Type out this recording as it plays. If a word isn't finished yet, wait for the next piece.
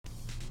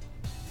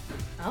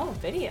Oh,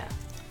 video.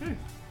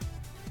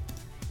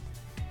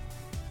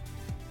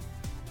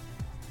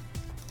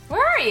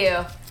 Where are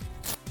you?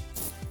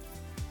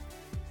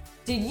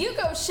 Did you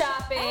go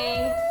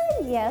shopping?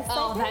 Yes,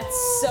 Oh, I did.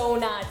 that's so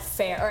not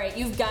fair. All right,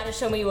 you've got to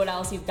show me what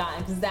else you've gotten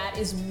because that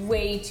is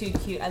way too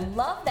cute. I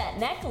love that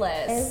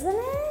necklace. Isn't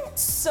it?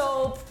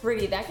 So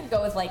pretty. That could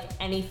go with like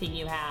anything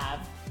you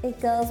have. It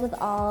goes with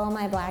all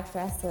my black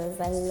dresses.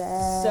 I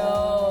love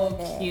So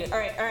it. cute. All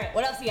right.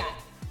 What else you got?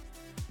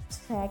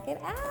 Check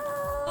it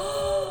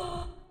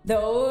out.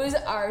 Those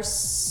are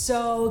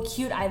so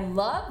cute. I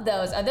love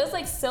those. Are those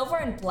like silver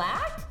and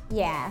black?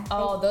 Yeah.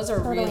 Oh, those are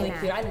totally really match.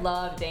 cute. I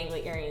love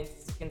dangly earrings.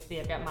 You can see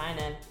I've got mine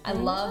in. I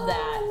love I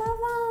that. love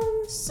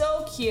them.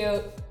 So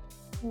cute.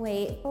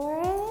 Wait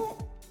for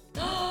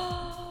it.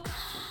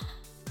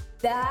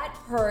 That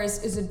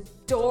purse is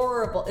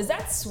adorable. Is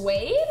that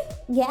suede?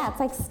 Yeah, it's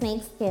like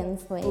snakeskin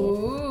suede.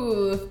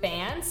 Ooh,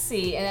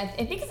 fancy. And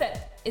I think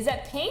is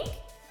that pink?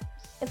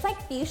 It's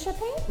like fuchsia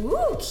pink.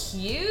 Ooh,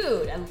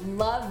 cute. I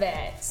love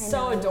it.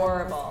 So I know,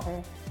 adorable. I love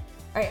this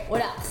All right,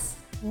 what else?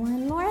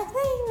 One more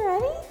thing,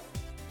 ready?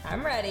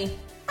 I'm ready.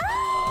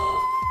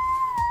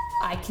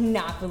 I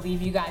cannot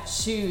believe you got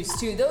shoes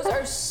too. Those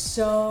are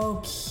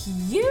so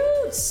cute.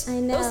 I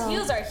know. Those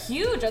heels are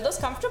huge. Are those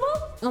comfortable?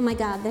 Oh my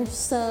God, they're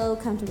so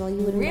comfortable. You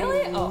wouldn't Really?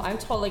 believe. Oh, I'm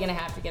totally gonna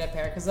have to get a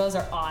pair because those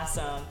are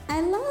awesome. I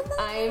love them.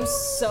 I'm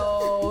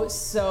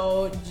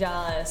so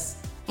jealous.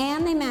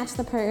 And they match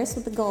the purse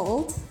with the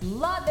gold.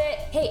 Love it.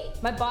 Hey,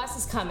 my boss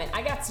is coming.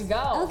 I got to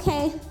go.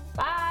 Okay,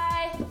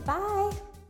 Bye. bye.